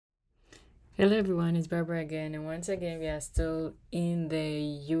Hello everyone, it's Barbara again, and once again we are still in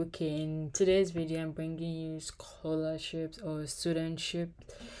the UK. In today's video I'm bringing you scholarships or studentship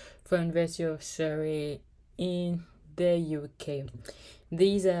for University of Surrey in the UK.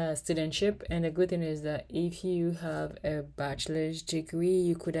 These are studentship, and the good thing is that if you have a bachelor's degree,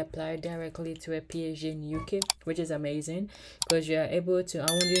 you could apply directly to a PhD in UK, which is amazing because you are able to,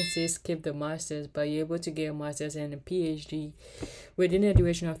 I wouldn't say skip the master's, but you're able to get a master's and a PhD within a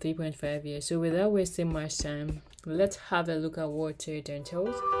duration of 3.5 years. So without wasting much time, let's have a look at what it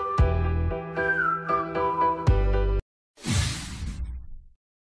entails.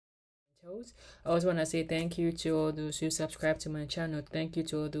 I also want to say thank you to all those who subscribe to my channel. Thank you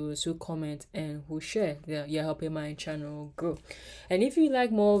to all those who comment and who share. You're helping my channel grow. And if you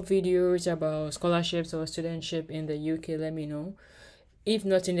like more videos about scholarships or studentship in the UK, let me know. If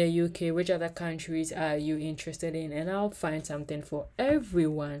not in the UK, which other countries are you interested in? And I'll find something for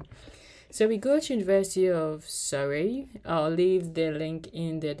everyone. So we go to University of Surrey. I'll leave the link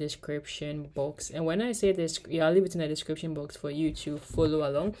in the description box. And when I say this, I'll leave it in the description box for you to follow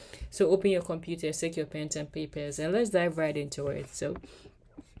along. So open your computer, take your pens and papers, and let's dive right into it. So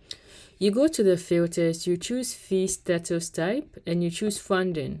you go to the filters, you choose fee status type, and you choose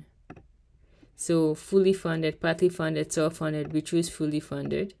funding. So fully funded, partly funded, self-funded, we choose fully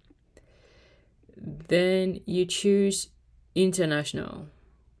funded. Then you choose international.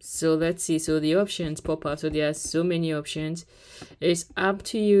 So let's see, so the options pop up. So there are so many options. It's up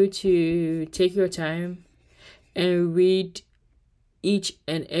to you to take your time and read each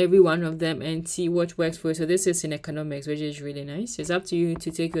and every one of them and see what works for you. So this is in economics, which is really nice. It's up to you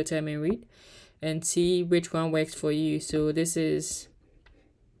to take your time and read and see which one works for you. So this is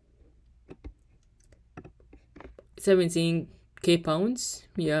 17k pounds,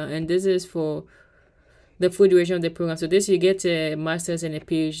 yeah, and this is for the full duration of the program. So this, you get a master's and a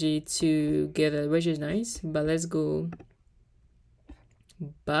PhD together, which is nice. But let's go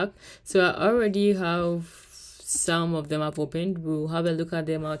back. So I already have some of them I've opened. We'll have a look at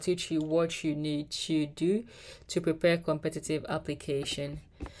them. I'll teach you what you need to do to prepare competitive application.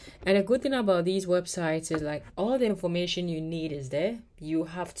 And a good thing about these websites is like all the information you need is there. You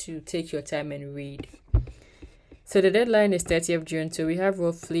have to take your time and read. So the deadline is 30th June, so we have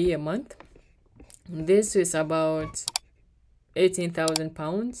roughly a month. This is about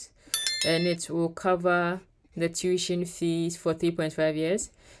 £18,000, and it will cover the tuition fees for 3.5 years.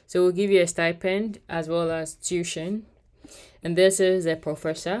 So we'll give you a stipend as well as tuition. And this is a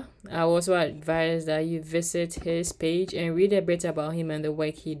professor. I also advise that you visit his page and read a bit about him and the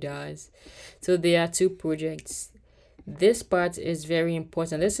work he does. So there are two projects. This part is very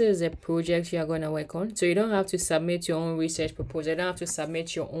important. This is a project you are going to work on. So you don't have to submit your own research proposal. You don't have to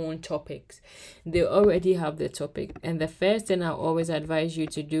submit your own topics. They already have the topic. And the first thing I always advise you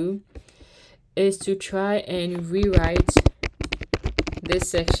to do is to try and rewrite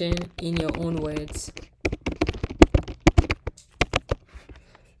this section in your own words.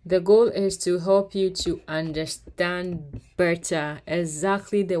 The goal is to help you to understand better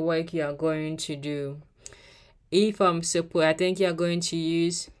exactly the work you are going to do. If I'm supposed, I think you're going to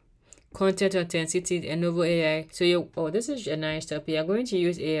use content authenticity and novel AI. So this is a nice topic. You're going to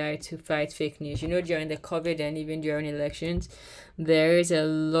use AI to fight fake news. You know, during the COVID and even during elections, there is a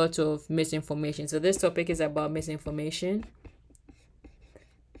lot of misinformation. So this topic is about misinformation.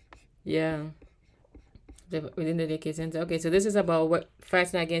 Yeah. Within the decade center. Okay, so this is about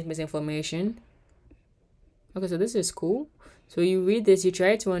fighting against misinformation. Okay, so this is cool. So you read this, you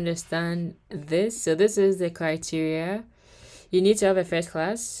try to understand this. So this is the criteria. You need to have a first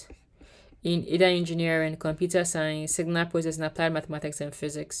class in either engineering, computer science, signal processing, applied mathematics, and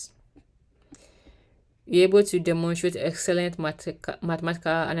physics. You're able to demonstrate excellent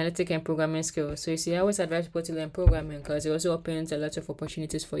mathematical, analytic, and programming skills. So you see, I always advise people to learn programming because it also opens a lot of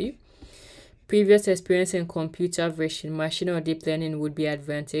opportunities for you. Previous experience in computer vision, machine or deep learning would be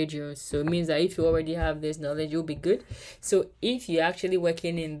advantageous. So it means that if you already have this knowledge, you'll be good. So if you're actually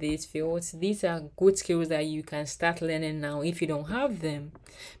working in these fields, these are good skills that you can start learning now if you don't have them,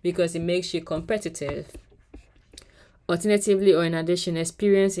 because it makes you competitive. Alternatively, or in addition,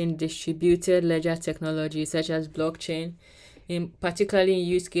 experience in distributed ledger technology such as blockchain, particularly in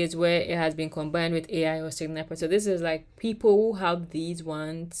use case where it has been combined with AI or signal. So this is like people who have these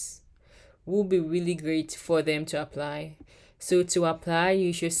ones will be really great for them to apply. So to apply,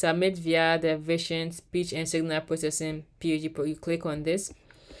 you should submit via the Vision, Speech and Signal Processing PhD Pro. You click on this.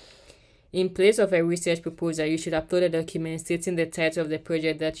 In place of a research proposal, you should upload a document stating the title of the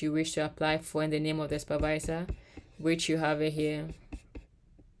project that you wish to apply for and the name of the supervisor, which you have it here.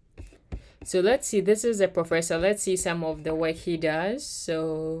 So let's see, this is a professor. Let's see some of the work he does.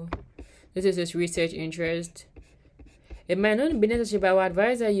 So This is his research interest. It might not be necessary, but I would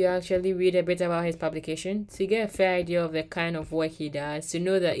advise that you actually read a bit about his publication to get a fair idea of the kind of work he does, to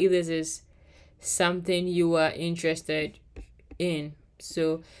know that if this is something you are interested in.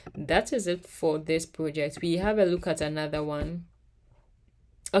 So that is it for this project. We have a look at another one.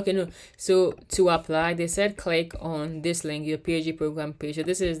 Okay, no. So to apply, they said click on this link, your PhD program page. So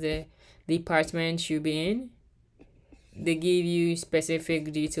this is the department you'll be in. They give you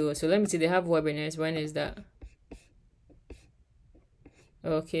specific details. So let me see, they have webinars. When is that?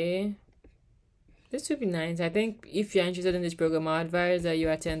 Okay, this would be nice. I think if you're interested in this program, I advise that you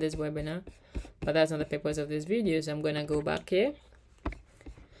attend this webinar, but that's not the purpose of this video. So I'm gonna go back here.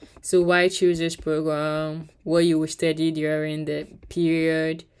 So why choose this program? What you will study during the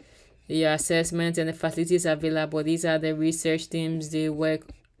period, your assessment, and the facilities available. These are the research teams they work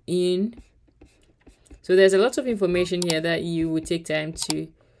in. So there's a lot of information here that you will take time to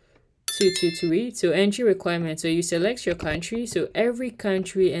read. So entry requirements. So you select your country. So every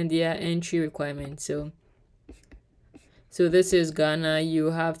country and their entry requirements. So this is Ghana.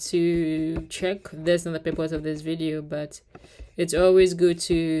 You have to check. That's not the purpose of this video, but it's always good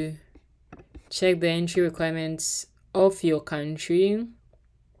to check the entry requirements of your country.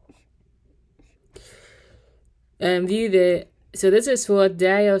 And view the. So this is for the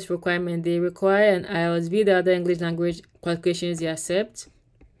IELTS requirement. They require an IELTS. View the other English language qualifications they accept.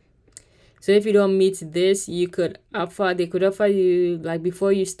 So if you don't meet this, they could offer you, like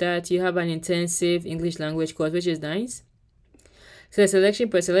before you start, you have an intensive English language course, which is nice. So the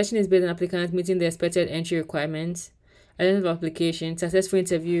selection is based on applicants meeting the expected entry requirements, attendance of application, successful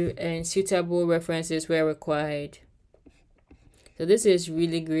interview, and suitable references where required. So this is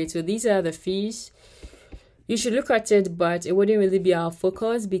really great. So these are the fees. You should look at it, but it wouldn't really be our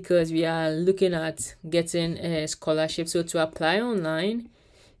focus because we are looking at getting a scholarship. So to apply online,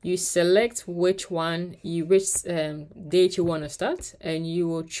 you select which date you want to start, and you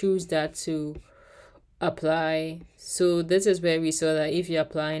will choose that to apply. So this is where we saw that if you're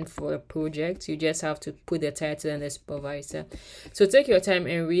applying for a project, you just have to put the title and the supervisor. So take your time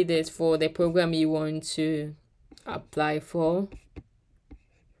and read it for the program you want to apply for.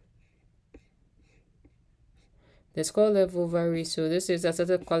 The score level varies. So this is a set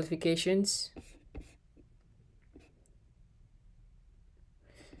of qualifications.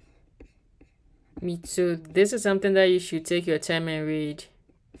 Me too. This is something that you should take your time and read.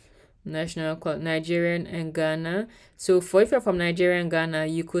 Nigerian and Ghana. So if you're from Nigeria and Ghana,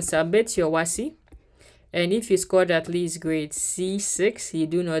 you could submit your WASI. And if you scored at least grade C6, you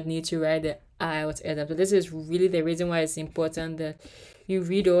do not need to write the IELTS exam. So this is really the reason why it's important that you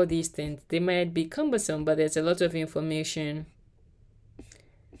read all these things. They might be cumbersome, but there's a lot of information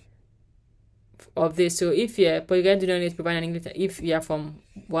of this. So if you're, but you guys do not need to provide an English if you are from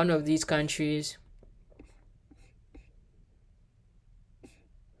one of these countries.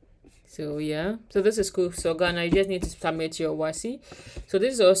 So yeah, so this is cool. So Ghana, you just need to submit your WASI. So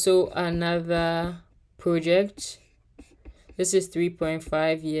this is also another project. This is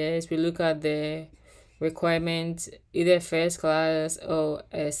 3.5 years. We look at the requirement, either first class or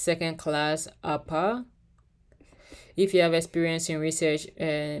a second class upper. If you have experience in research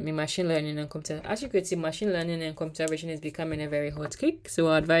in machine learning and computer, as you could see, machine learning and computer vision is becoming a very hot cake. So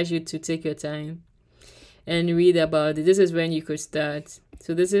I advise you to take your time and read about it. This is when you could start.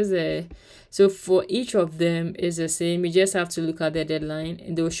 So this is so for each of them is the same. You just have to look at the deadline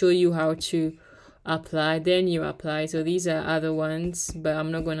and they'll show you how to apply. Then you apply. So these are other ones, but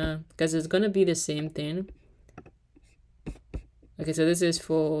I'm not gonna, because it's gonna be the same thing. Okay, so this is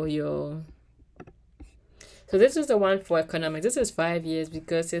for your, so this is the one for economics. This is 5 years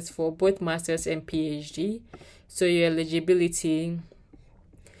because it's for both masters and PhD. So your eligibility,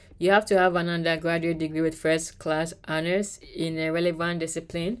 you have to have an undergraduate degree with first class honors in a relevant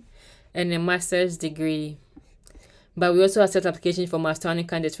discipline and a master's degree. But we also accept applications for master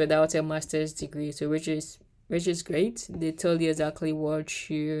candidates without a master's degree, so which is great. They tell you exactly what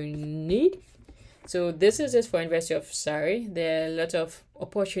you need. So this is it for University of Surrey. There are a lot of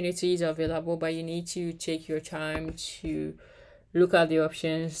opportunities available, but you need to take your time to look at the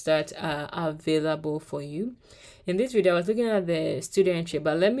options that are available for you. In this video, I was looking at the studentship,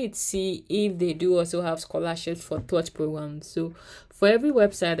 but let me see if they do also have scholarships for thought programs. So for every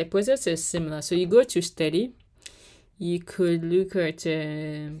website, the process is similar. So you go to study, you could look at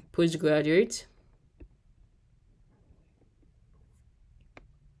postgraduate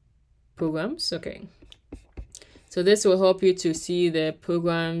programs. Okay, so this will help you to see the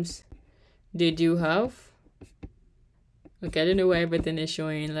programs they do have. Okay, I don't know why everything is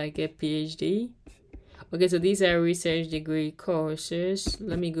showing like a PhD. Okay, so these are research degree courses.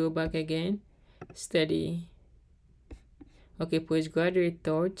 Let me go back again. Study. Okay, postgraduate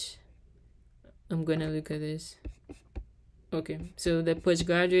thoughts. I'm gonna look at this. Okay, so the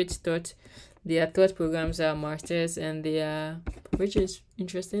postgraduate thought, their thought programs are masters, and they are, which is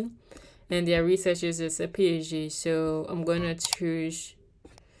interesting, and their research is a PhD. So I'm gonna choose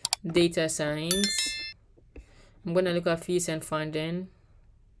data science. I'm gonna look at fees and funding.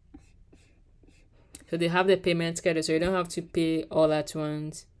 So they have the payment schedule, so you don't have to pay all at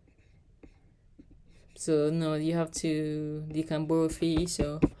once. So no, you can borrow fees.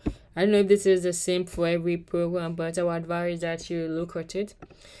 So I don't know if this is the same for every program, but I would advise that you look at it.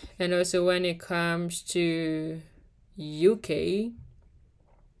 And also when it comes to UK,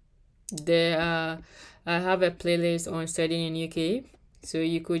 I have a playlist on studying in UK. So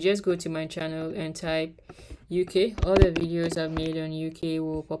you could just go to my channel and type UK. All the videos I've made on UK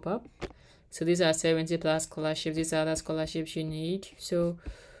will pop up. So these are 70 plus scholarships. These are the scholarships you need. So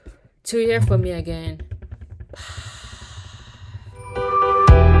to hear from me again.